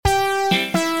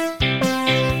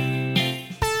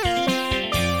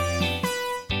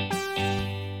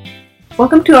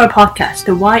Welcome to our podcast,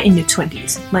 The Why in Your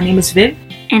 20s. My name is Viv.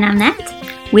 And I'm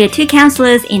Nat. We are two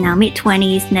counselors in our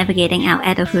mid-20s navigating our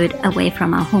adulthood away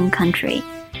from our home country,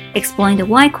 exploring the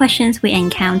why questions we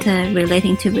encounter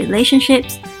relating to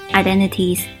relationships,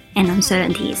 identities, and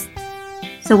uncertainties.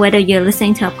 So whether you're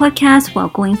listening to our podcast while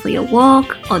going for your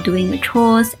walk or doing your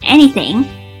chores, anything,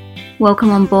 welcome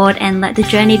on board and let the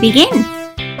journey begin.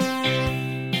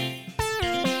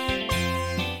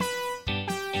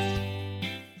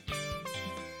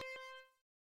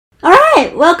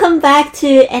 Alright, welcome back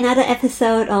to another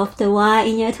episode of The Why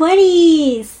in Your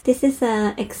 20s. This is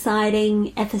an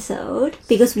exciting episode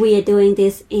because we are doing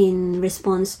this in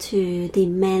response to the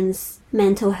Men's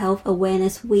Mental Health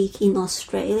Awareness Week in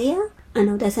Australia. I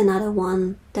know there's another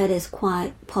one that is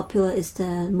quite popular, is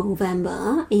the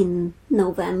Movember in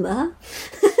November.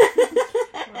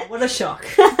 What a shock.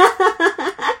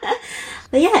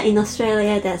 But yeah, in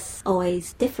Australia, that's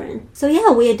always different. So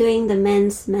yeah, we are doing the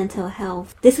men's mental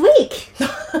health this week.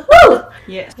 Woo!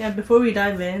 Yeah, before we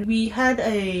dive in, we had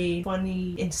a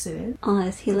funny incident. Oh,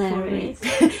 it's hilarious.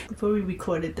 Before we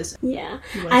recorded this. Yeah.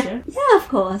 You want to share? Yeah, of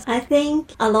course. I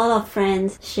think a lot of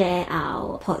friends share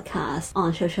our podcast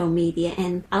on social media,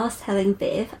 and I was telling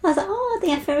Viv, I was like, oh,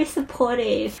 they are very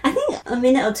supportive. I think a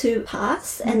minute or two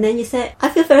passed, and then you said, I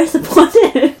feel very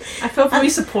supportive. I felt very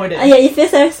supported. Yeah, you feel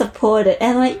very supported.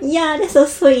 And I'm like, yeah, that's so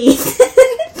sweet.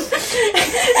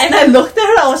 And I looked at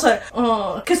her, I was like,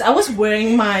 oh, because I was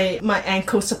wearing my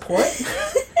ankle support.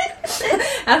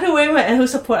 After wearing my ankle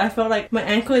support, I felt like my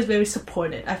ankle is very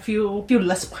supported. I feel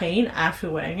less pain after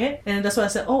wearing it. And that's why I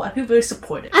said, oh, I feel very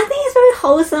supported. I think it's very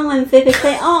wholesome when Vivi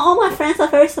say, oh, all my friends are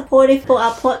very supportive for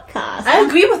our podcast. I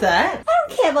agree with that. I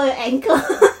don't care about your ankle.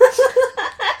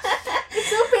 It's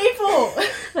so painful.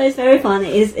 But it's very funny.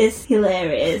 It's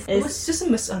hilarious. It was just a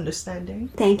misunderstanding.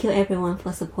 Thank you everyone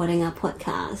for supporting our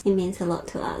podcast. It means a lot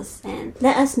to us. And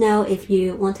let us know if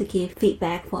you want to give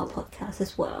feedback for our podcast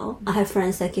as well. I have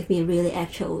friends that give me really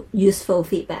actual useful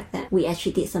feedback that we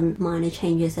actually did some minor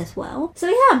changes as well. So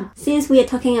yeah, since we are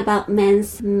talking about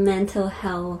men's mental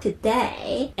health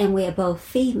today and we are both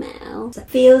female, it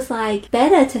feels like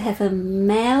better to have a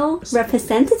male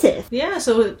representative. Yeah,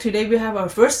 so today we have our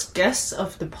first guest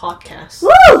of the podcast.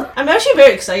 Woo! I'm actually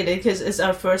very excited because it's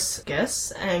our first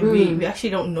guest and we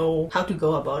actually don't know how to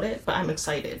go about it, but I'm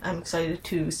excited. I'm excited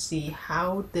to see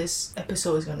how this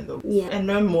episode is going to go. Yeah. And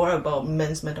learn more about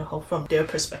men's mental health from their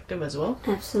perspective as well.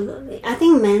 Absolutely. I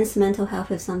think men's mental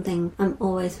health is something I'm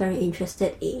always very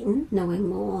interested in, knowing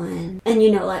more. And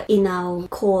you know, like in our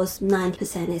course,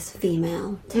 9% is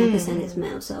female, 10% is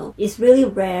male. So it's really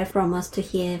rare from us to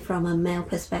hear from a male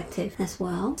perspective as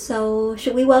well. So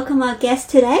should we welcome our guest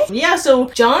today? Yeah, so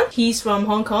John, he's from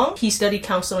Hong Kong. He studied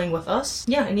counseling with us.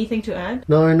 Yeah, anything to add?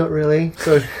 No, not really.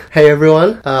 So, hey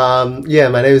everyone. Yeah,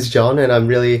 my name is John and I'm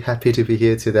really happy to be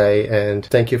here today and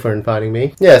thank you for inviting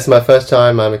me. Yeah, it's my first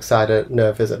time. I'm excited,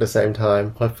 nervous at the same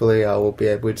time. Hopefully I will be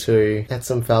able to add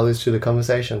some values to the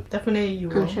conversation. Definitely you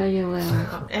will. I'm sure you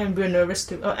will. And we're nervous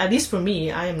too. At least for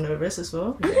me, I am nervous as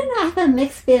well. I don't know, I have a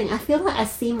mixed feeling. I feel like I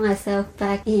see myself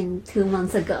back in 2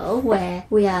 months ago where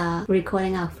we are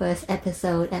recording our first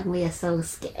episode and we are so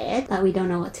scared that we don't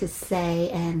know what to say,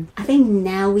 and I think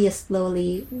now we are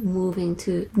slowly moving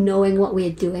to knowing what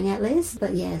we're doing at least.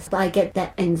 But yes, but I get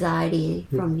that anxiety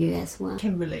from you as well. We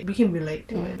can relate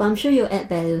to it. But I'm sure you'll add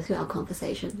value to our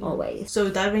conversation always. So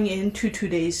diving into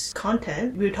today's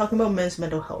content, we're talking about men's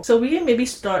mental health. So we can maybe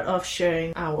start off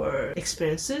sharing our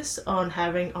experiences on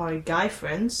having our guy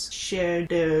friends share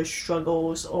their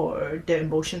struggles or their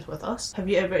emotions with us. Have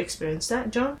you ever experienced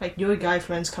that, John? Like your guy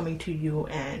friends coming to you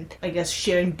and I guess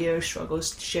sharing their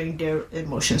struggles, sharing their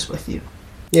emotions with you.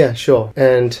 Yeah, sure.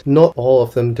 And not all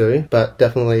of them do, but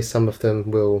definitely some of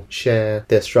them will share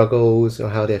their struggles or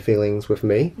how they're feelings with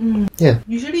me. Yeah.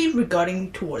 Usually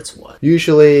regarding towards what?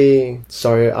 Usually,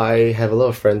 I have a lot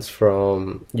of friends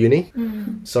from uni.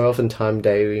 So oftentimes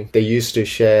they used to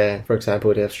share, for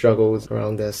example, their struggles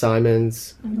around their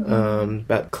assignments,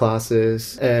 about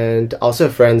classes, and also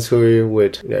friends who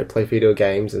would, play video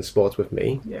games and sports with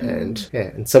me. Yeah.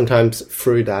 And sometimes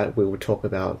through that we would talk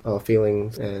about our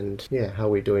feelings and how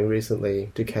we doing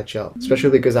recently to catch up,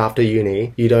 especially because after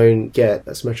uni you don't get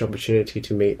as much opportunity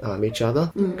to meet each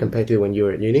other compared to when you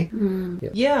were at uni.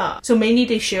 Yeah, so mainly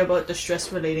they share about the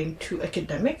stress relating to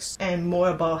academics and more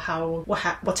about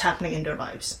what's happening in their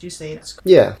lives. Do you say that's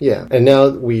cool? Yeah, and now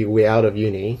we're out of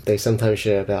uni, they sometimes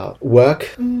share about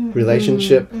work,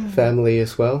 relationship, family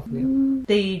as well.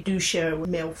 they do share with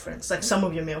male friends, like some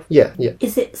of your male friends. Yeah.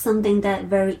 Is it something that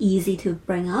very easy to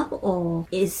bring up, or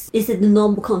is it the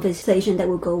normal conversation that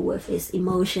will go with its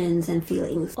emotions and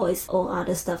feelings, or is all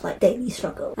other stuff like daily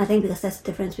struggle? I think because that's the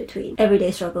difference between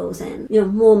everyday struggles and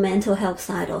more mental health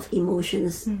side of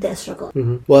emotions that struggle.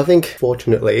 Well, I think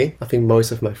fortunately,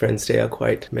 most of my friends there are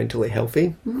quite mentally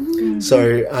healthy.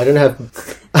 So I don't have,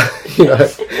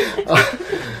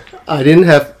 I didn't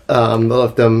have a lot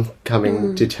of them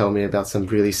coming to tell me about some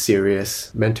really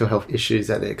serious mental health issues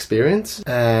that they experience.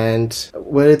 And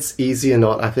whether it's easy or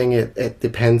not, I think it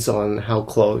depends on how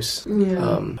close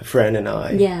a friend and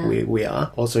I we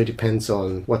are. Also, it depends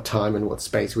on what time and what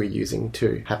space we're using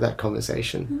to have that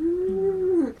conversation.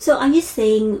 So are you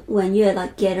saying when you're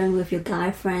like gathering with your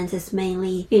guy friends, it's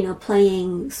mainly,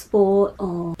 playing sport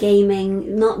or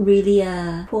gaming, not really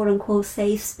a quote-unquote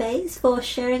safe space for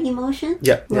sharing emotion?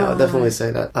 Yeah, I'll definitely say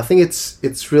that. I think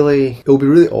it will be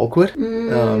really awkward,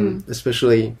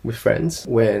 especially with friends,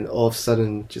 when all of a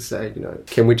sudden just say,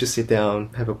 can we just sit down,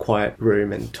 have a quiet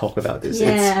room and talk about this?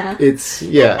 Yeah.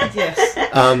 Yes.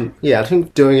 I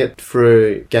think doing it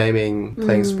through gaming,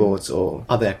 playing sports or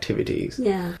other activities,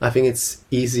 I think it's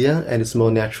easier and it's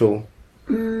more natural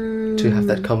to have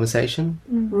that conversation.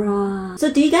 Right.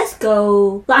 So do you guys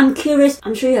go... Well, I'm curious,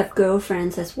 I'm sure you have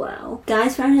girlfriends as well.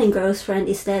 Guys' friend and girls' friend,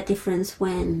 is there a difference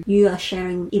when you are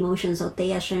sharing emotions or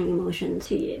they are sharing emotions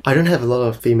to you? I don't have a lot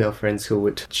of female friends who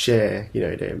would share,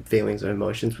 their feelings or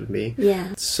emotions with me.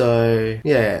 Yeah. So,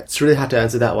 it's really hard to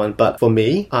answer that one. But for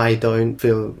me, I don't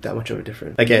feel that much of a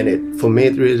difference. Again, for me,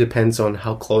 it really depends on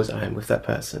how close I am with that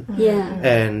person. Yeah.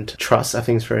 And trust, I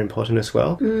think, is very important as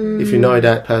well. If you know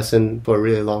that person for a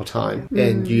really long time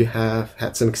and you have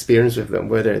had some experience with them,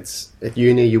 whether it's at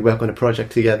uni, you work on a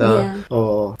project together,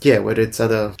 or whether it's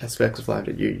other aspects of life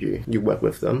that you work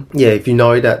with them. If you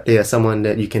know that they are someone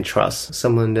that you can trust,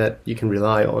 someone that you can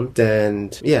rely on,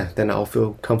 then I'll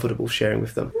feel comfortable sharing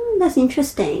with them. That's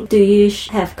interesting. Do you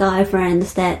have guy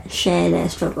friends that share their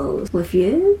struggles with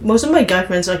you? Most of my guy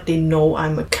friends, they know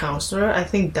I'm a counselor. I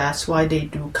think that's why they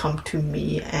do come to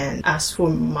me and ask for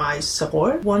my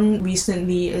support. One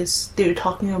recently is they're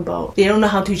talking about they don't know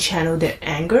how to channel their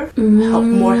anger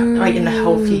more in a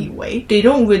healthy way. They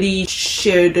don't really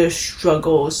share their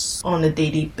struggles on a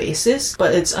daily basis,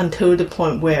 but it's until the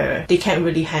point where they can't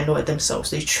really handle it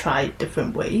themselves. They try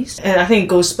different ways. And I think it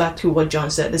goes back to what John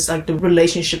said. It's like the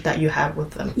relationship that you have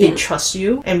with them. They trust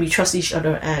you and we trust each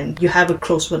other and you have a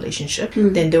close relationship,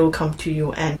 then they will come to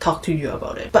you and talk to you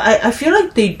about it. But I feel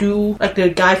like they do, like the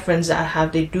guy friends that I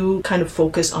have, they do kind of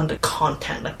focus on the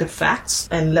content, like the facts,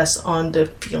 and less on the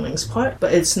feelings part.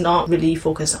 But it's not really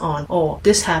focused on,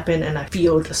 this happened and I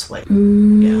feel this way.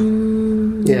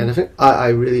 Yeah, and I think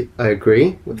I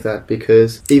agree with that,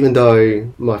 because even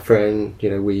though my friend,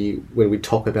 when we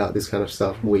talk about this kind of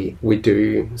stuff, we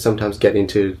do sometimes get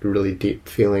into really deep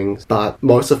feelings, but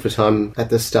most of the time at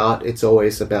the start, it's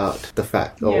always about the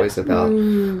fact, always about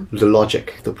the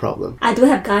logic of the problem. I do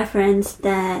have guy friends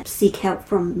that seek help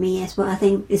from me as well. I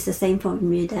think it's the same for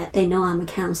me, that they know I'm a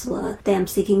counselor, that I'm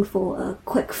seeking for a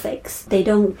quick fix. They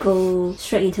don't go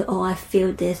straight into, I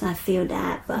feel this, I feel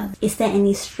that, but is there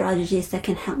any strategies that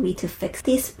can help me to fix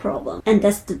this problem? And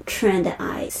that's the trend that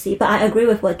I see. But I agree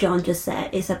with what John just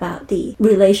said. It's about the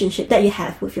relationship that you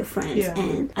have with your friends.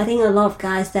 And I think a lot of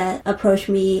guys that approach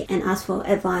me and ask for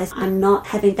advice, I'm not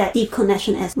having that deep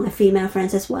connection as my female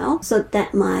friends as well. So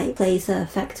that might plays a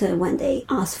factor when they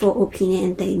ask for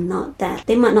opinion. They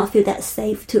might not feel that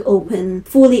safe to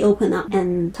fully open up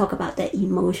and talk about their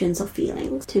emotions or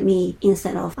feelings to me,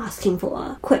 instead of asking for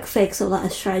a quick fix or like a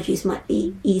strategies might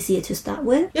be easier to start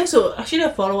with. Yeah, so actually a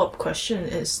follow-up question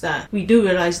is that we do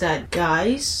realize that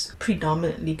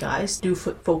predominantly guys, do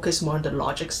focus more on the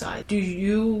logic side. Do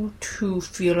you two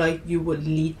feel like you would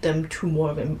lead them to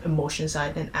more of an emotion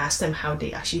side and ask them how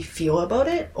they actually feel about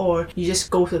it, or you just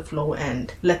go with the flow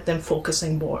and let them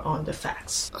focusing more on the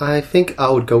facts? I think I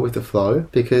would go with the flow,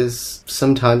 because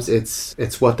sometimes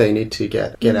it's what they need to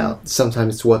get out.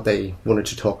 Sometimes it's what they wanted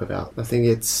to talk about. I think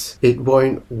it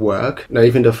won't work. Now,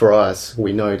 even though for us,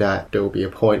 we know that there will be a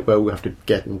point where we have to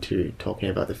get into talking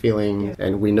about the feeling,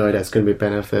 and we know that's going to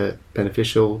be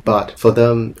beneficial, but for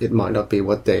them, it might not be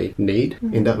what they need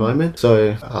in that moment.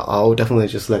 So I'll definitely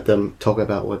just let them talk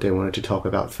about what they wanted to talk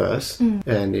about first.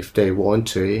 And if they want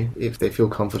to, if they feel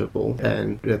comfortable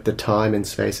and the time and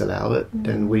space allow it,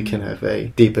 then we can have a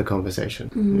deeper conversation.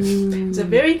 It's a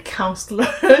very counselor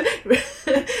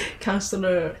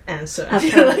counselor answer. I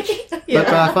feel like. But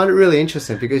I find it really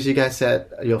interesting because you guys said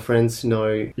your friends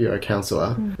know you're a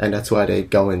counselor and that's why they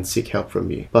go and seek help from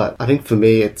you. But I think for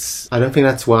me, I don't think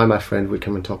that's why my friend would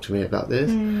come and talk to me about this.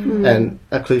 And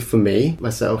actually for me,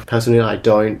 myself, personally, I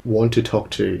don't want to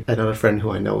talk to another friend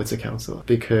who I know is a counselor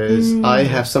because I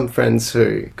have some friends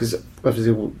who, because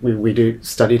obviously we do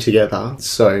study together,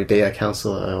 so they are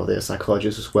counselor or they're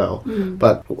psychologists as well.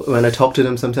 But when I talk to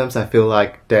them, sometimes I feel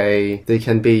like they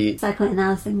can be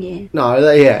psychoanalyzing you. No,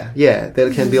 yeah,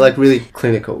 they can be like really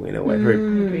clinical in a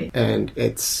way, and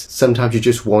it's sometimes you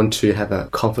just want to have a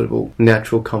comfortable,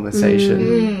 natural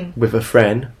conversation with a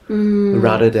friend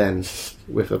rather than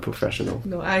with a professional.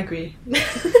 No, I agree.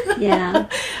 Yeah.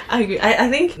 I agree. I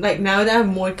think like now that I have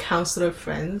more counselor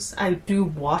friends, I do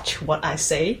watch what I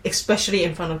say, especially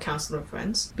in front of counselor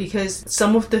friends, because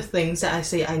some of the things that I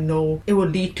say, I know it will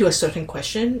lead to a certain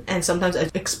question, and sometimes I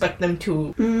expect them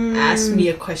to ask me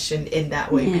a question in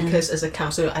that way because as a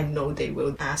counselor, I know they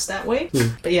will ask that way.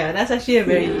 But yeah, that's actually a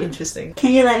very interesting.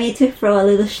 Can you let me to throw a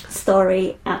little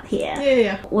story out here?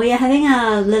 Yeah. We are having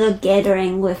a little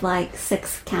gathering with like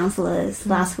 6 counselors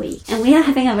last week, and we are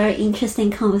having a very interesting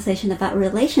conversation about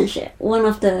relationship. One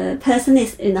of the person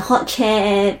is in the hot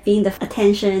chair, being the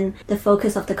attention, the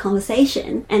focus of the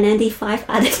conversation, and then the 5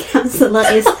 other counselor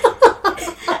is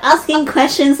asking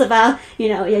questions about,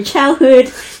 your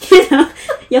childhood,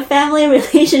 your family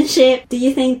relationship. Do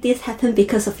you think this happened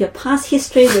because of your past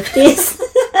history with this?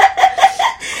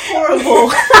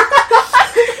 Horrible.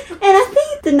 And I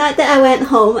think the night that I went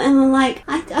home, and I'm like,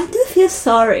 I do feel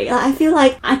sorry. I feel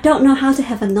like I don't know how to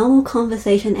have a normal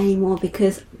conversation anymore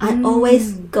because I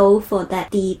always go for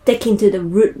that dig into the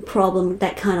root problem,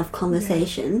 that kind of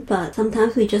conversation. But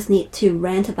sometimes we just need to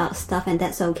rant about stuff, and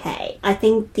that's okay. I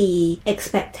think the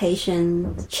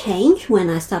expectations change when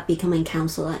I start becoming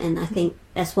counselor, and I think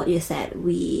that's what you said.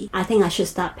 I think I should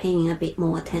start paying a bit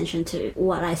more attention to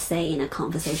what I say in a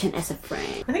conversation as a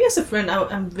friend. I think as a friend,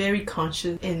 I'm very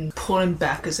conscious in pulling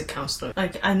back as a counselor.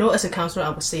 Like, I know as a counselor,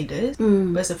 I would say this,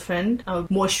 but as a friend, I'm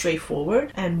more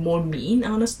straightforward and more mean,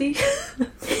 honestly.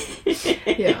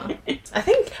 Yeah. I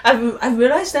think I've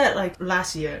realized that, like,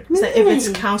 last year. It's like if it's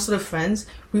counselor friends,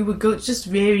 we would go just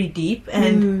very deep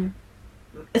and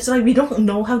it's like we don't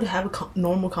know how to have a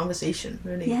normal conversation,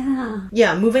 really.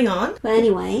 Yeah, moving on. But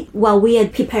anyway, while we are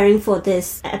preparing for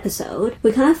this episode,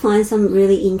 we kind of find some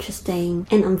really interesting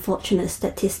and unfortunate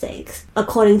statistics.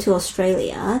 According to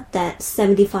Australia, that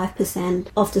 75%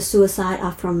 of the suicide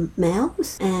are from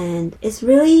males, and it's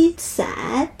really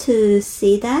sad to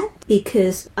see that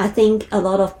because I think a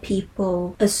lot of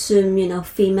people assume,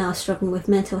 females struggling with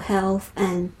mental health,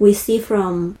 and we see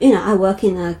from, I work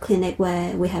in a clinic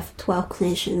where we have 12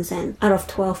 clinicians, and out of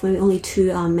 12, maybe only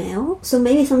 2 are male. So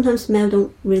maybe sometimes male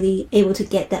don't really able to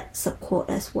get that support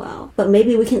as well. But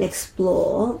maybe we can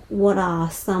explore what are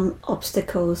some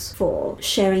obstacles for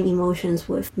sharing emotions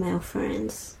with male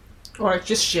friends. Or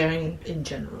just sharing in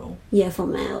general. Yeah, for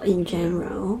male in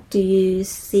general. Do you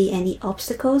see any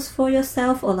obstacles for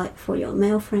yourself or like for your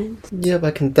male friends? Yeah, but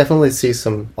I can definitely see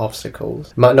some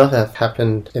obstacles. Might not have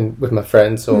happened with my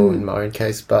friends or in my own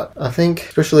case, but I think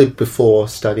especially before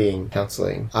studying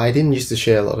counselling, I didn't used to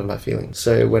share a lot of my feelings.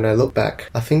 So when I look back,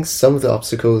 I think some of the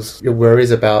obstacles, your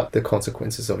worries about the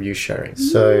consequences of you sharing.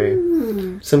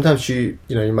 So sometimes you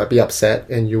might be upset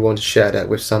and you want to share that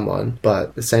with someone, but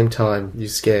at the same time you're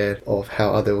scared of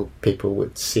how other people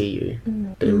would see you.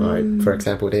 They might, for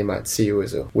example, they might see you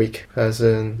as a weak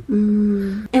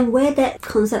person. And where that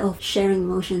concept of sharing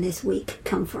emotion this week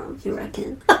come from, you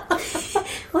reckon?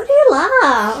 Why do you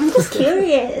laugh? I'm just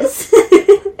curious.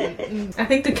 I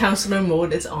think the counselor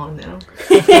mode is on now.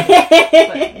 But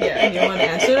yeah, you want to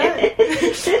answer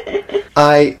that?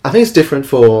 I think it's different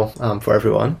for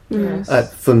everyone.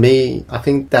 Yes. For me, I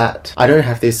think that I don't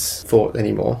have this thought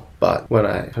anymore. But when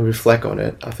I reflect on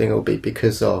it, I think it'll be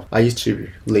because of I used to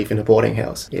live in a boarding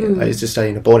house. I used to study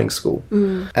in a boarding school.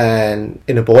 And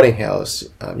in a boarding house,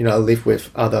 I live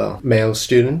with other male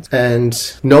students. And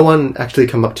no one actually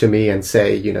come up to me and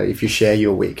say, if you share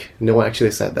your week. No one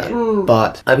actually said that.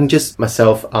 But I think just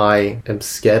myself, I am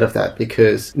scared of that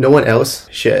because no one else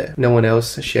shared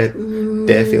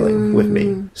their feeling with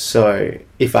me. So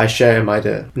if I share, am I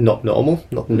the not normal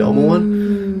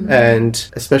one? And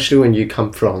especially when you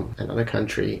come from another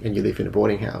country and you live in a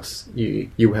boarding house,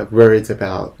 you have worries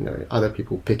about other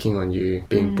people picking on you,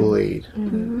 being bullied,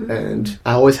 and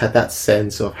I always had that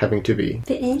sense of having to be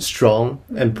strong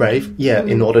and brave,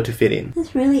 in order to fit in.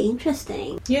 That's really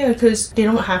interesting. Yeah, because they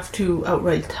don't have to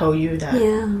outright tell you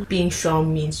that being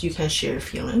strong means you can share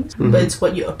feelings, but it's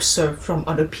what you observe from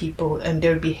other people and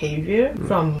their behavior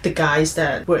from the guys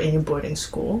that were in your boarding school.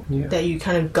 school Yeah. that you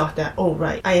kind of got that, oh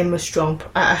right, I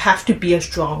have to be a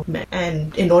strong man,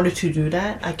 and in order to do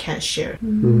that I can't share.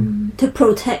 To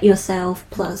protect yourself,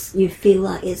 plus you feel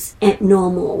like it's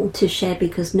abnormal to share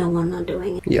because no one are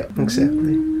doing it. Yeah,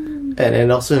 exactly.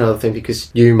 And also another thing, because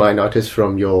you might notice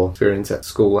from your experience at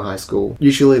school or high school,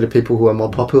 usually the people who are more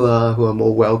popular, who are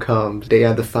more welcomed, they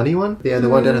are the funny one. They are the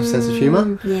one that have sense of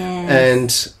humor. Yes.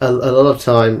 And a lot of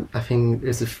time, I think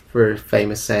there's a very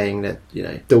famous saying that, you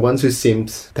know, the ones who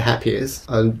seems the happiest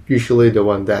are usually the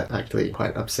one that actually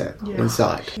quite upset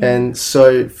inside. And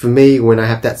so for me, when I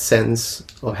have that sense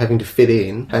of having to fit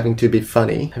in, having to be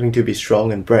funny, having to be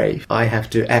strong and brave, I have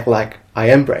to act like I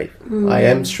am brave, I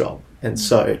am strong. And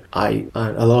so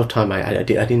a lot of time I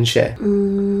didn't share.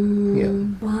 Yeah.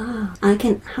 Wow. I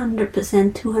can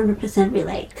 100%, 200%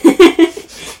 relate.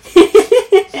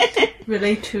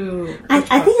 Relate to...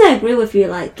 I think I agree with you,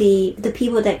 like the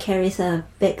people that carries a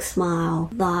big smile,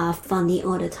 laugh, funny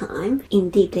all the time,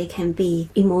 indeed they can be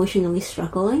emotionally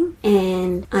struggling.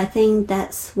 And I think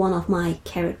that's one of my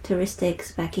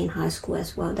characteristics back in high school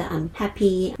as well, that I'm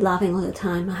happy, laughing all the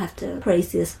time. I have the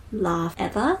craziest laugh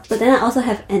ever. But then I also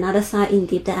have another side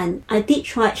indeed that I did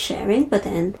try sharing, but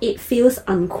then it feels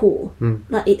uncool.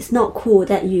 Like it's not cool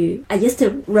that I used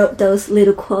to wrote those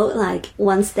little quote like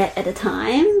one step at a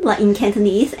time, like in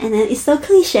Cantonese, and then it's so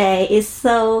cliche. It's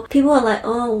so, people are like,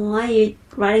 oh, why are you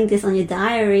writing this on your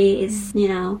diary? Is, you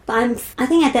know, but I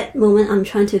think at that moment I'm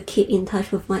trying to keep in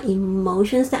touch with my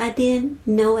emotions that I didn't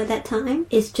know at that time.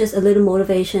 It's just a little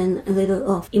motivation, a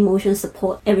little of emotion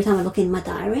support every time I look in my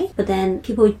diary. But then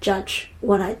people judge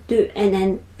what I do, and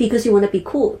then because you want to be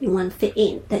cool, you want to fit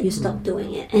in, that you stop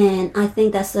doing it. And I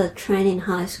think that's a trend in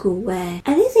high school where,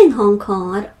 at least in Hong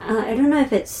Kong, I don't know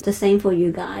if it's the same for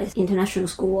you guys, international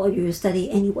school, or you study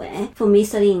anywhere. For me,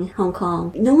 studying in Hong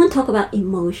Kong, no one talk about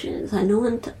emotions. Like, no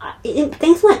one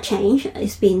things might change.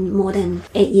 It's been more than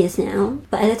 8 years now,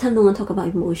 but at the time no one talk about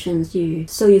emotions.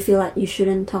 So you feel like you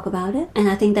shouldn't talk about it. And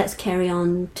I think that's carry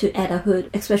on to adulthood,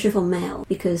 especially for male,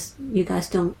 because you guys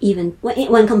don't even,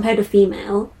 when compared to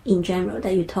female in general,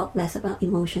 that you talk less about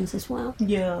emotions as well.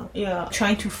 Yeah.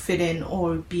 Trying to fit in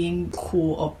or being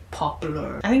cool or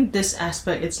popular. I think this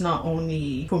aspect, it's not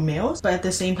only for males, but at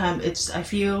the same time, I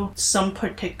feel some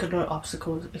particular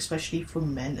obstacles, especially for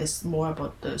men, is more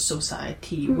about the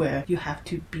society where you have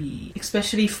to be,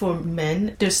 especially for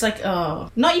men, there's like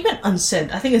not even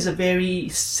unsaid, I think it's a very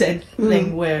said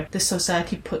thing where the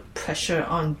society put pressure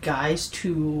on guys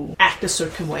to act a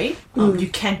certain way. You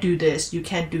can't do this, you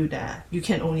can't do that, you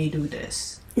can only do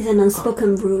this. It's an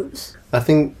unspoken rules. I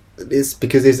think it's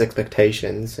because there's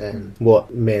expectations and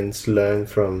what men learn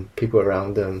from people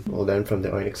around them or learn from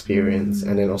their own experience,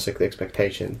 and then also the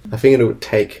expectation. I think it would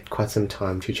take quite some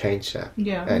time to change that.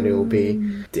 Yeah. And it will be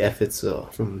the efforts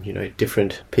from, you know,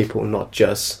 different people, not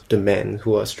just the men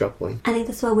who are struggling. I think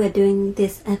that's why we're doing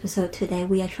this episode today.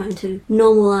 We are trying to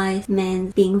normalize men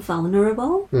being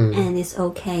vulnerable, and it's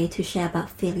okay to share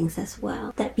about feelings as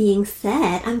well. That being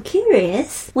said, I'm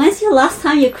curious, when's your last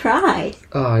time you cried?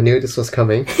 Oh, I knew this was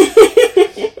coming.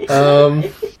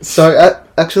 So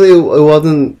actually, it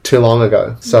wasn't too long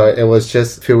ago. So it was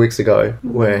just a few weeks ago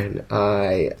when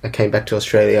I came back to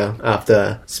Australia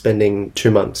after spending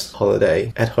 2 months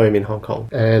holiday at home in Hong Kong.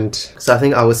 And so I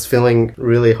think I was feeling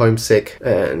really homesick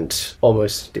and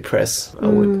almost depressed, I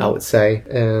would say,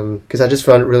 because I just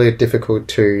found it really difficult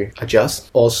to adjust.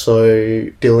 Also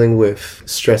dealing with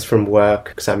stress from work,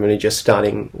 because I'm only just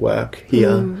starting work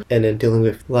here, and then dealing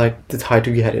with like the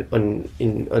title you had on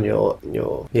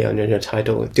your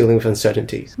title, dealing with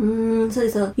uncertainties.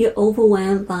 So you're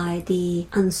overwhelmed by the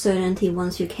uncertainty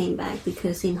once you came back,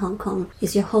 because in Hong Kong,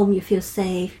 it's your home, you feel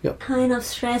safe, kind of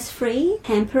stress-free,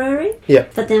 temporary.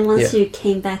 But then once you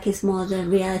came back, it's more the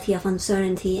reality of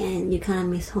uncertainty, and you kind of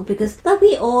miss home, because like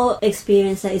we all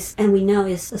experience that, and we know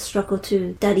it's a struggle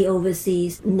to study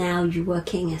overseas. Now you're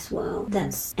working as well.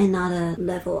 That's another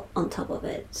level on top of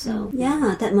it. So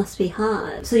yeah, that must be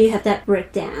hard. So you have that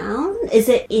breakdown. Is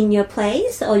it in your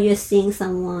place, or you're seeing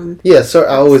someone? Yeah, so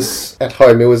I was at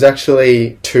home. It was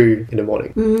actually 2 in the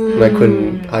morning, and I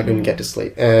couldn't get to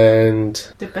sleep. And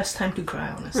the best time to cry,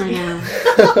 honestly. I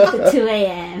know. 2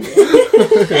 a.m.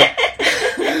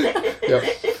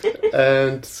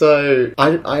 And so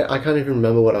I can't even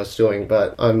remember what I was doing,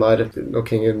 but I might have been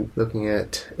looking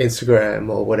at Instagram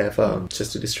or whatever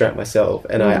just to distract myself.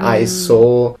 And I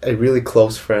saw a really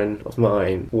close friend of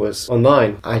mine who was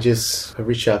online. I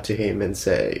reached out to him and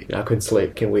say, I couldn't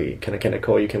sleep. Can I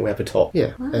call you? Can we have a talk?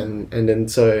 Yeah. Wow. And then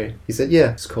so he said,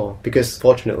 yeah, it's cool. Because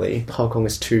fortunately, Hong Kong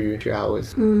is 2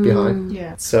 hours behind.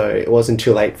 Yeah. So it wasn't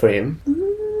too late for him.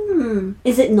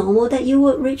 Is it normal that you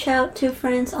would reach out to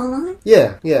friends online?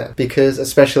 Yeah, because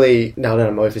especially now that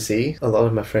I'm overseas, a lot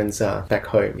of my friends are back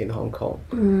home in Hong Kong.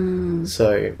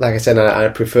 So, like I said, I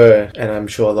prefer, and I'm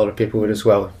sure a lot of people would as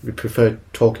well, we prefer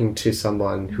talking to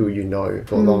someone who you know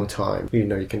for a long time, who you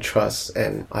know you can trust,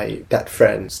 and that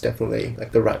friend's definitely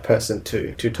like the right person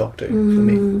to talk to for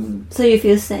me. So you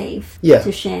feel safe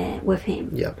to share with him?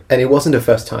 Yeah, and it wasn't the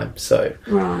first time, so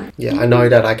I know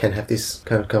that I can have this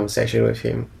kind of conversation with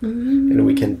him, and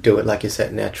we can do it, like you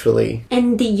said, naturally.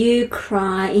 And did you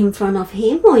cry in front of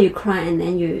him, or you cry and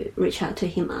then you reach out to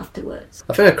him afterwards?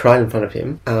 I think I cried in front of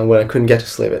him when I couldn't get to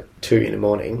sleep at 2 in the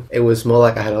morning. It was more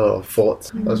like I had a lot of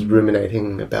thoughts. I was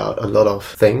ruminating about a lot of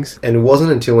things, and it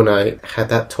wasn't until when I had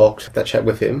that chat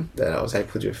with him, that I was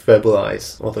able to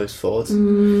verbalize all those thoughts,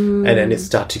 and then it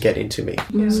started to get into me.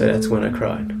 So that's when I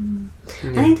cried.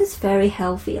 I think that's very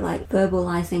healthy, like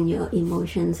verbalizing your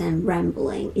emotions and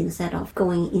rambling instead of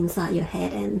going inside your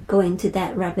head and going to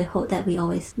that rabbit hole that we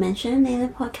always mention in the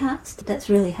podcast. That's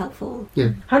really helpful.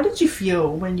 How did you feel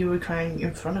when you were crying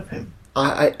in front of him?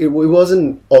 It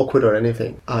wasn't awkward or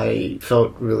anything. I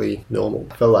felt really normal.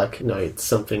 I felt like, it's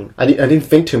something... I didn't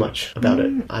think too much about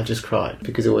it. I just cried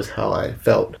because it was how I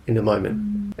felt in the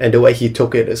moment. And the way he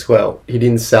took it as well, he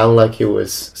didn't sound like he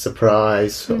was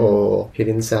surprised or he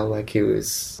didn't sound like he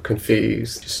was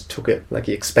confused. Just took it like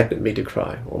he expected me to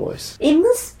cry, almost. It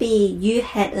must be you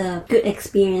had a good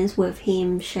experience with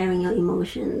him sharing your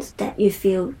emotions, that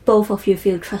both of you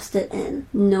feel trusted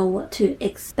and know what to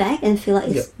expect and feel like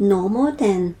it's normal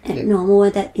than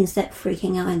abnormal, that instead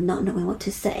freaking out and not knowing what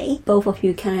to say, both of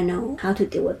you kind of know how to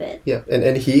deal with it. Yeah,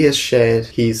 and he has shared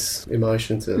his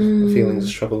emotions of feelings of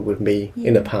struggle with me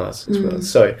in the past as well.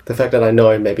 So the fact that I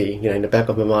know, maybe, in the back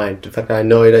of my mind, the fact that I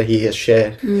know that he has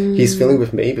shared his feeling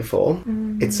with me before,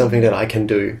 it's something that I can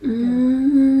do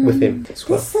with him as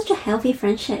well. That's such a healthy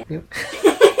friendship. Yep.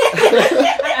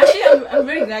 Actually, I'm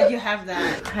very glad you have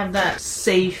that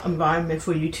safe environment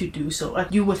for you to do so.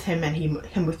 Like you with him and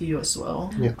him with you as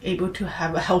well. Yeah. Able to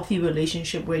have a healthy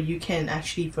relationship where you can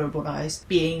actually verbalize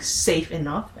being safe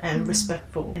enough and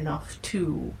respectful enough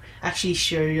to actually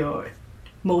share your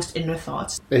most inner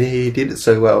thoughts. And he did it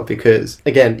so well because,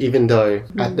 again, even though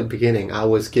at the beginning I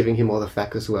was giving him all the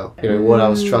facts as well, what I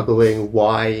was struggling,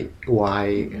 why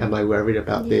am I worried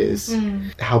about this,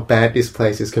 how bad this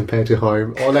place is compared to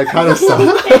home, all that kind of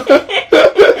stuff.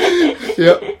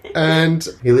 Yep. And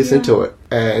he listened to it,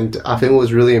 and I think what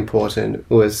was really important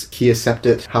was he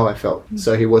accepted how I felt.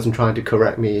 So he wasn't trying to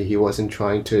correct me, he wasn't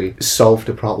trying to solve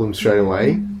the problem straight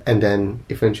away. And then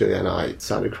eventually I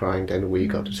started crying, then we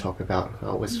got to talk about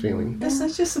how I was feeling. That's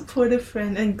such a supportive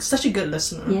friend and such a good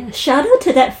listener. Yeah, shout out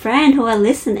to that friend who are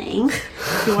listening.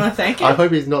 You want to thank him? I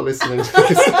hope he's not listening to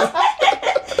this.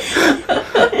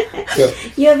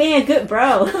 You're being a good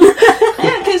bro.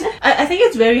 Yeah, because I think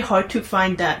it's very hard to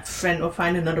find that friend or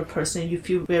find another person you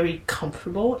feel very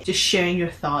comfortable just sharing your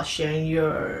thoughts, sharing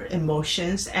your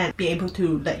emotions, and being able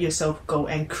to let yourself go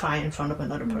and cry in front of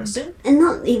another person. And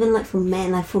not even like for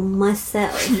men, like for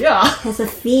myself. Yeah. As a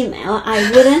female,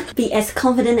 I wouldn't be as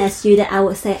confident as you that I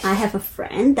would say I have a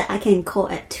friend that I can call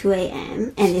at 2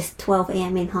 a.m. and it's 12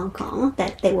 a.m. in Hong Kong,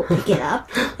 that they will pick it up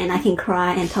and I can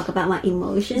cry and talk about my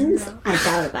emotions. I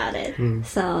doubt about it.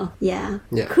 So, yeah.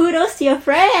 Kudos to your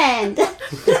friend.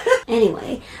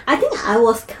 Anyway, I think I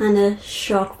was kind of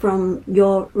shocked from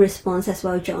your response as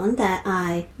well, John, that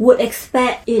I would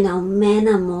expect, men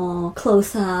are more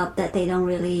close up, that they don't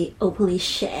really openly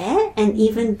share, and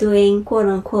even doing quote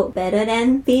unquote better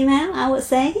than female, I would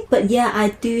say. But yeah, I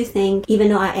do think, even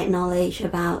though I acknowledge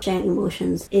about sharing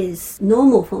emotions is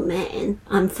normal for men,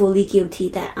 I'm fully guilty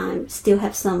that I still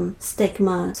have some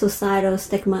societal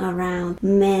stigma around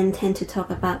men tend to talk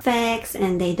about facts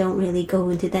and they don't really go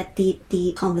into that deep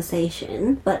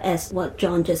conversation. But as what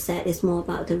John just said, it's more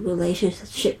about the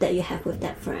relationship that you have with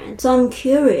that friend. So I'm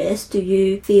curious, do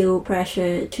you feel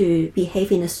pressure to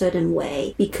behave in a certain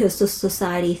way because the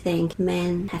society think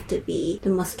men have to be the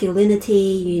masculinity,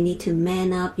 you need to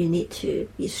man up, you need to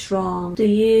be strong? Do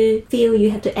you feel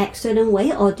you have to act a certain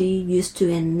way, or do you used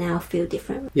to and now feel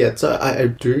different? Yeah, so I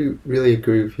do really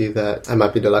agree with you that I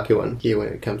might be the lucky one here when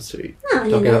it comes to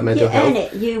talking about mental health. You earn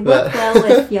it. You work well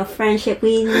with your friendship.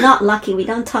 We're not lucky. We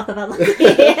don't talk about lucky.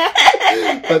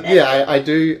 But yeah, I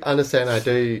do understand. I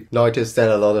do notice that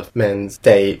a lot of men,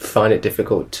 they find it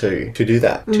difficult to do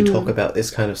that, to talk about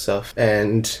this kind of stuff.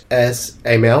 And as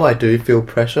a male, I do feel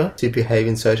pressure to behave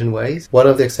in certain ways. One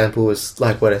of the examples was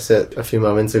like what I said a few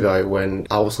moments ago when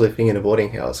I was living in a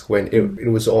boarding house, when it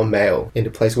was all male in the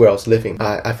place where I was living.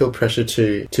 I feel pressure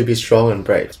to be strong and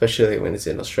brave, especially when it's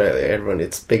in Australia. Everyone,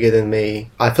 it's bigger than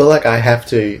me. I feel like I have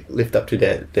to live up to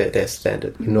their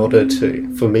standard in order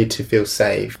for me to feel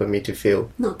safe, for me to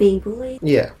feel Not being bullied.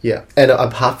 yeah. And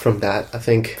apart from that, I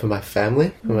think for my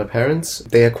family, for my parents,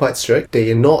 they are quite strict.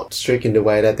 They are not strict in the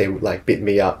way that they would like beat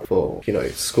me up for,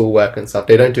 schoolwork and stuff.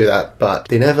 They don't do that, but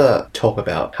they never talk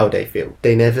about how they feel.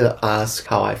 They never ask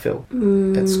how I feel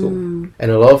at school.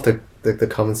 And a lot of the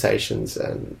conversations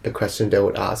and the question they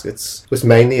would ask, was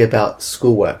mainly about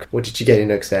schoolwork. What did you get in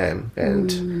your exam?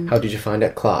 And how did you find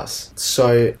that class?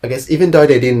 So I guess even though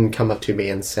they didn't come up to me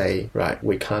and say, right,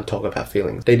 we can't talk about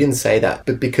feelings, they didn't say that,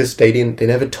 but because they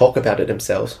never talk about it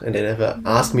themselves and they never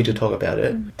asked me to talk about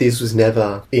it, this was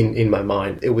never in my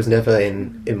mind. It was never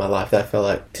in my life that I felt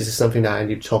like this is something that I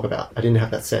need to talk about. I didn't have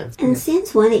that sense. And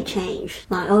since when it changed?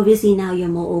 Like obviously now you're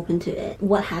more open to it.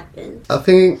 What happened? I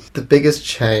think the biggest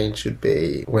change would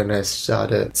be when I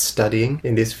started studying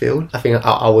in this field. I think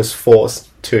I was forced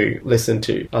to listen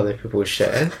to other people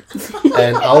share,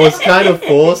 and I was kind of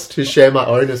forced to share my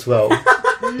own as well.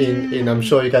 In I'm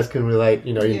sure you guys can relate,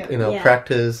 in our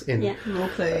practice, in role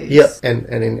plays. Yep, and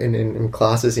in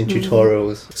classes, in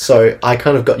tutorials. So I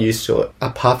kind of got used to it.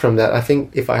 Apart from that, I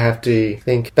think if I have to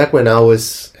think back when I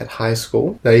was at high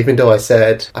school, now even though I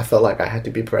said I felt like I had to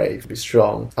be brave, be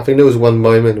strong, I think there was one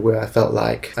moment where I felt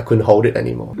like I couldn't hold it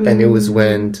anymore. And it was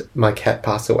when my cat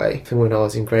passed away, I think when I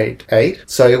was in grade 8.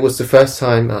 So it was the first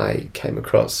time I came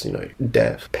across,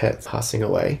 death, pets passing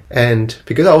away. And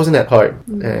because I wasn't at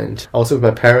home and I was with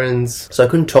my parents, so I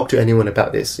couldn't talk to anyone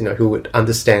about this, who would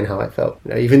understand how I felt.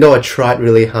 Even though I tried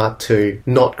really hard to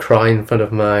not cry in front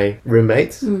of my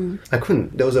roommates, I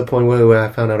couldn't. There was a point where I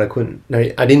found out I couldn't.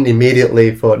 I didn't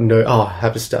immediately thought, I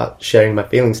have to start sharing my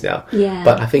feelings now. Yeah.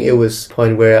 But I think it was a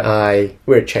point where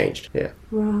it changed. Yeah.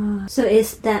 Right. So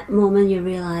it's that moment you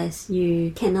realize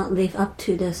you cannot live up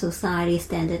to the society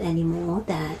standard anymore,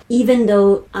 that even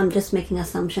though I'm just making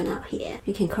assumption out here,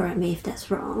 you can correct me if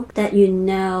that's wrong, that you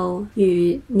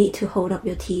need to hold up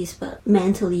your teeth, but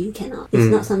mentally you cannot. It's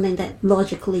not something that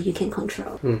logically you can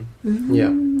control.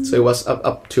 Yeah. So it was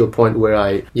up to a point where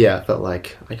I felt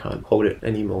like I can't hold it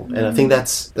anymore. And I think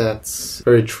that's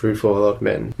very true for a lot of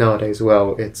men nowadays as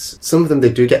well. It's some of them,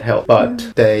 they do get help,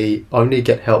 but they only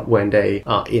get help when they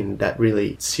are in that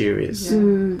really serious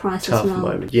tough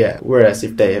moment. Yeah. Whereas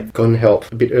if they have gotten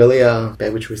help a bit earlier, they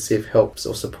would receive help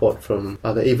or support from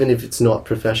other, even if it's not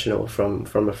professional, from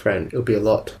a friend, it'll be a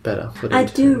lot better for them. I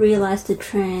do realize the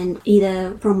trend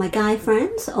either from my guy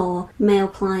friends or male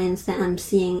clients that I'm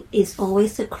seeing is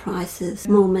always the crisis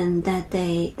moment that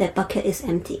their bucket is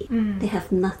empty. They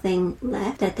have nothing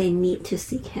left, that they need to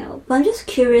seek help. But I'm just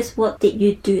curious, what did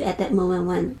you do at that moment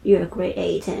when you're grade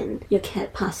 8 and your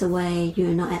cat passed away, you're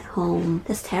not at home?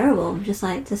 That's terrible.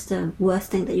 That's the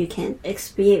worst thing that you can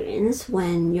experience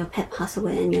when your pet passed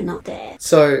away and you're not there.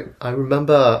 So I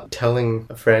remember telling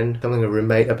a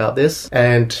roommate about this,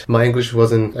 and my English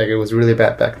wasn't, it was really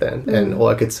bad back then, and all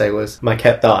I could say was, my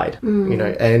cat died,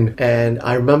 and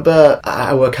I remember,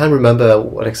 I can't remember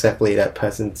what exactly that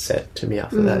person said to me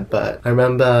after that, but I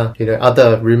remember,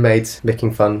 other roommates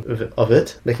making fun of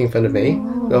it, making fun of me.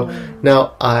 So,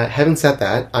 now, I haven't said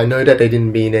that. I know that they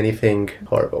didn't mean anything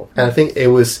horrible, and I think it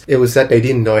was that they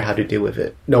didn't know how to deal with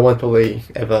it. No one probably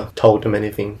ever told them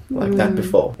anything like that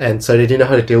before, and so they didn't know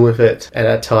how to deal with it. At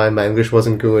that time, my English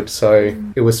wasn't good, so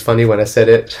it was funny when I said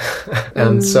it.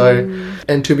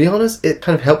 And to be honest, it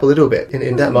kind of helped a little bit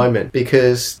in that moment,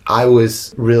 because I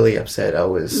was really upset. I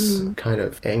was kind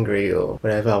of angry or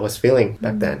whatever I was feeling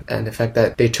back then, and the fact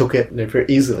that they took it very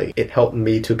easily, it helped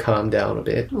me to calm down a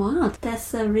bit. Wow,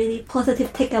 that's a really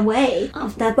positive takeaway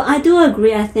of that. But I do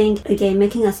agree, I think, again,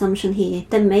 making assumption here,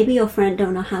 that maybe your friend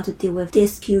don't know how to deal with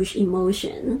this huge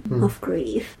emotion of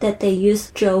grief, that they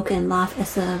use joke and laugh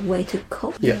as a way to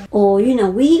cope. Yeah. Or,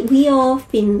 we all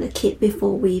been a kid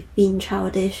before, we've been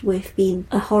childish, we've been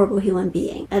a horrible human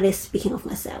being, at least speaking of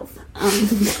myself.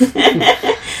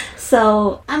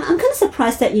 So I'm kind of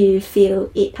surprised that you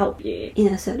feel it helped you in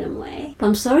a certain way. But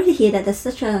I'm sorry to hear that that's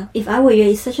such a, if I were you,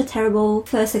 it's such a terrible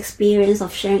first experience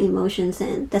of sharing emotions,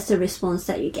 and that's the response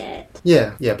that you get.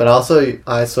 Yeah, but I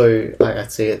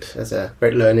see it as a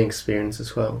great learning experience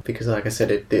as well, because like I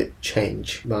said, it did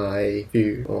change my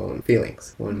view on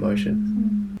feelings or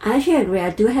emotions. I actually agree.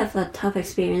 I do have a tough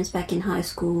experience back in high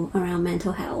school around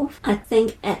mental health. I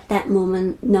think at that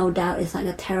moment, no doubt, it's like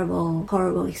a terrible,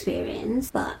 horrible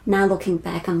experience. But now looking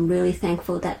back, I'm really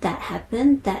thankful that that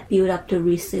happened, that built up the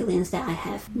resilience that I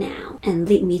have now and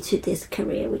lead me to this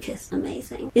career, which is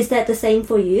amazing. Is that the same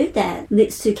for you, that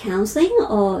leads to counseling,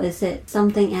 or is it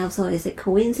something else, or is it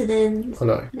coincidence? Oh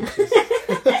no.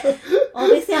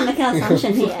 Obviously, I'm making an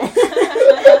assumption here.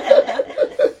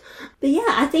 But yeah,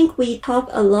 I think we talk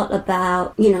a lot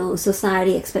about,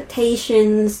 society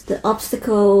expectations, the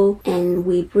obstacle, and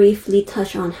we briefly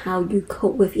touch on how you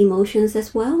cope with emotions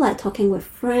as well, like talking with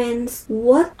friends.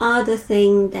 What are the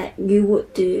things that you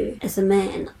would do as a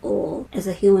man or as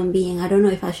a human being? I don't know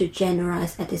if I should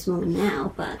generalize at this moment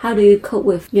now, but how do you cope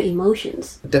with your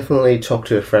emotions? Definitely talk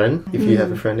to a friend if you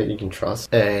have a friend that you can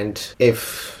trust. And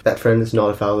if that friend is not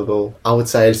available, I would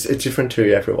say it's different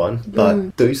to everyone,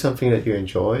 but do something that you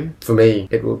enjoy. For me,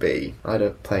 it will be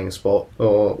either playing a sport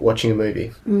or watching a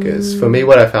movie. Because for me,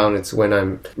 what I found is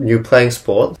when you're playing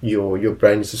sport, your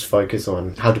brain is just focused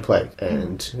on how to play,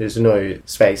 and there's no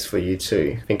space for you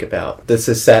to think about the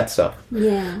sad stuff.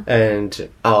 Yeah. And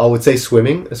I would say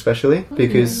swimming, especially,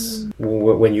 because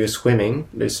when you're swimming,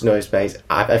 there's no space.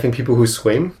 I think people who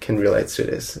swim can relate to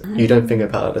this. You don't think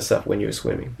about other stuff when you're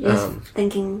swimming. You're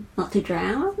thinking not to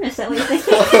drown? Is that what you're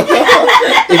thinking?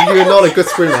 If you're not a good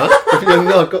swimmer,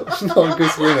 not a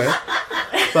good swimmer.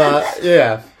 But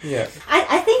yeah.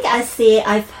 I think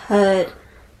I've heard,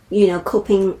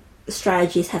 coping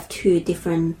strategies have two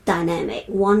different dynamics.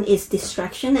 One is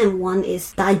distraction and one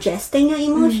is digesting your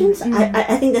emotions.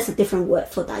 I think there's a different word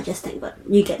for digesting, but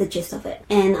you get the gist of it.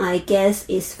 And I guess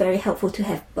it's very helpful to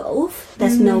have both.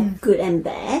 There's no good and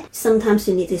bad. Sometimes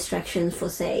you need distractions for,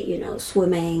 say,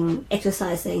 swimming,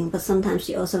 exercising, but sometimes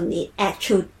you also need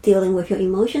actual dealing with your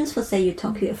emotions for, say, you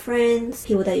talk to your friends,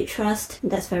 people that you trust.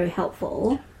 That's very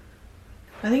helpful.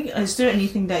 I think, is there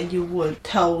anything that you would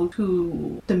tell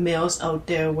to the males out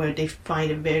there where they find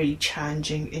it very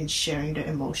challenging in sharing their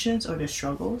emotions or their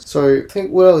struggles? So I think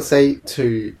what I would say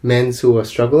to men who are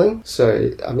struggling,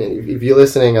 so I mean, if you're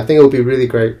listening, I think it would be really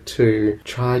great to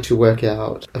try to work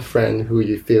out a friend who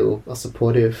you feel are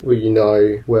supportive, who you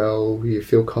know well, who you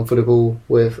feel comfortable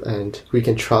with, and who you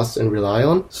can trust and rely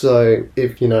on. So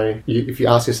if if you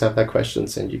ask yourself that question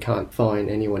and you can't find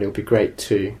anyone, it would be great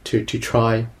to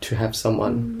try to have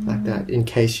someone like that in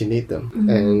case you need them.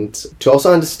 And to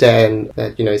also understand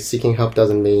that seeking help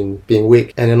doesn't mean being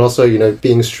weak, and then also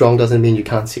being strong doesn't mean you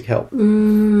can't seek help.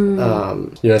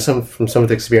 From some of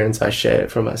the experience I share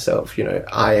from myself,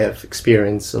 I have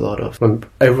experienced a lot of,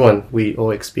 we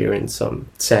all experience some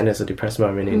sadness or depressed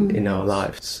moment in our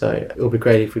lives. So it will be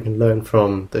great if we can learn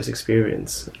from those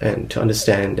experiences and to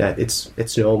understand that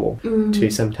it's normal to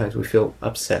sometimes we feel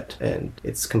upset, and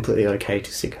it's completely okay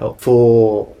to seek help.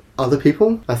 For other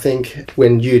people, I think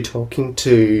when you're talking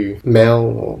to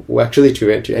male, or actually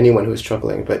to anyone who is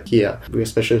struggling, but here we're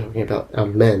especially talking about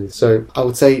men. So I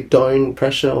would say don't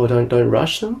pressure or don't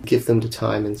rush them. Give them the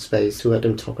time and space to let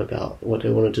them talk about what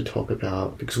they wanted to talk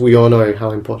about, because we all know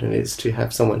how important it is to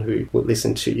have someone who will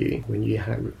listen to you when you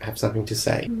have something to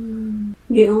say.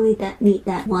 You only need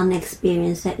that one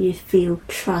experience that you feel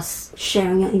trust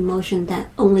sharing your emotion, that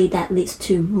only that leads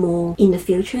to more in the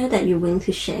future, that you're willing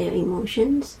to share your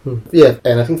emotions. Yeah,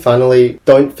 and I think finally,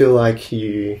 don't feel like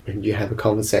when you have a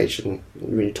conversation,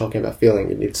 when you're talking about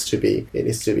feeling, it needs to be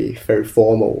very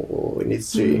formal, or it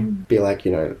needs to be like,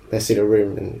 let's sit in a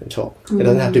room and talk. It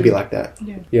doesn't have to be like that.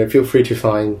 Feel free to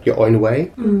find your own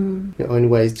way, your own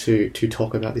ways to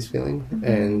talk about this feeling.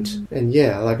 And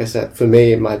yeah, like I said, for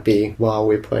me, it might be while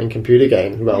we're playing computer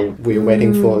games, while we're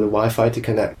waiting for the Wi-Fi to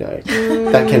connect.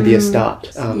 That can be a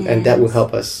start, and that will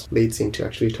help us leads into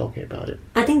actually talking about it.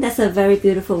 I think that's a very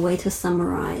beautiful way to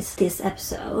summarize this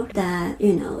episode, that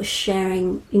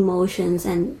sharing emotions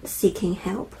and seeking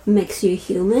help makes you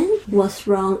human. What's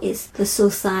wrong is the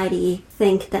society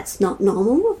think that's not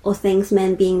normal, or thinks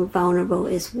men being vulnerable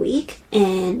is weak.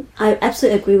 And I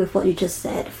absolutely agree with what you just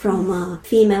said. From a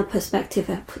female perspective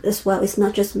as well, it's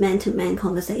not just man to man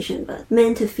conversation, but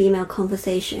man to female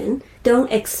conversation.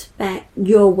 Don't expect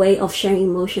your way of sharing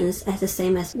emotions as the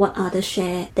same as what others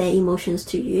share their emotions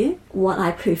to you. What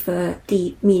I prefer,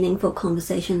 deep, meaningful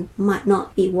conversation, might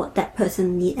not be what that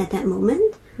person needs at that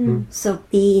moment. So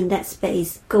be in that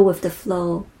space, go with the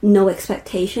flow, no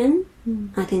expectation,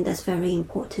 I think that's very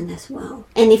important as well.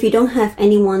 And if you don't have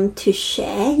anyone to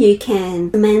share, you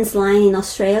can the men's line in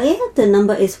Australia. The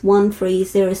number is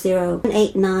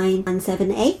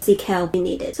 1300-189-178. Seek help if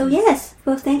needed. So yes,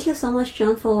 well, thank you so much,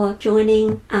 John, for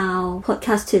joining our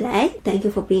podcast today. Thank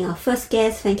you for being our first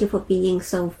guest. Thank you for being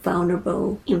so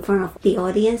vulnerable in front of the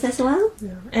audience as well.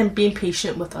 Yeah. And being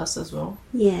patient with us as well.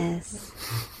 Yes.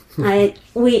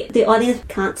 The audience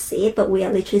can't see it, but we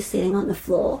are literally sitting on the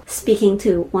floor speaking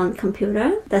to one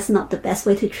computer. That's not the best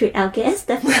way to treat our guests,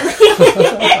 definitely.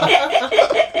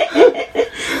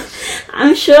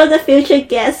 I'm sure the future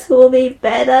guests will be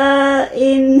better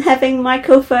in having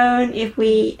microphone if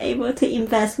we able to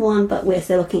invest one, but we're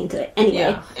still looking into it. Anyway.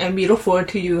 Yeah, and we look forward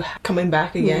to you coming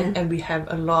back again, and we have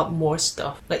a lot more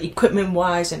stuff, like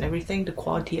equipment-wise and everything, the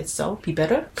quality itself be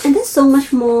better. And there's so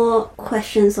much more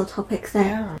questions or topics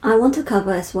that I want to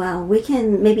cover as well. We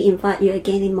can maybe invite you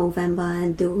again in November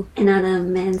and do another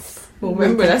men's...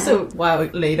 November, that's a while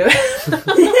later.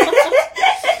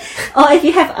 Or if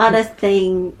you have other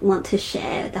thing want to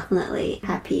share, definitely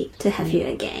happy to have you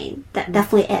again. That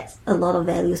definitely adds a lot of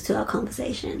values to our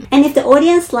conversation. And if the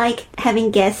audience like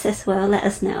having guests as well, let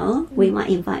us know. We might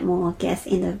invite more guests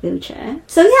in the future.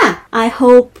 So yeah, I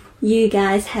hope you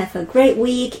guys have a great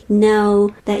week.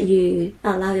 Know that you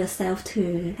allow yourself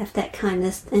to have that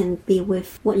kindness and be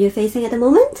with what you're facing at the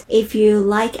moment. If you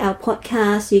like our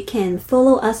podcast, you can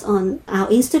follow us on our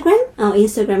Instagram. Our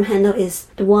Instagram handle is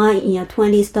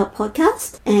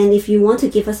whyinyour20s.podcast. And if you want to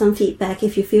give us some feedback,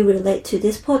 if you feel relate to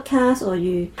this podcast or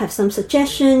you have some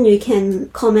suggestion, you can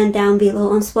comment down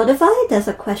below on Spotify. There's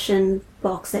a question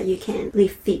box that you can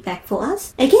leave feedback for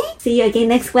us. Okay, see you again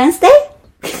next Wednesday.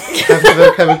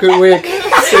 Have a good week.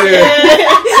 See you.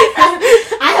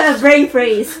 I have a brain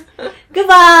freeze.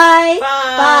 Goodbye.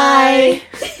 Bye.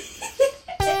 Bye.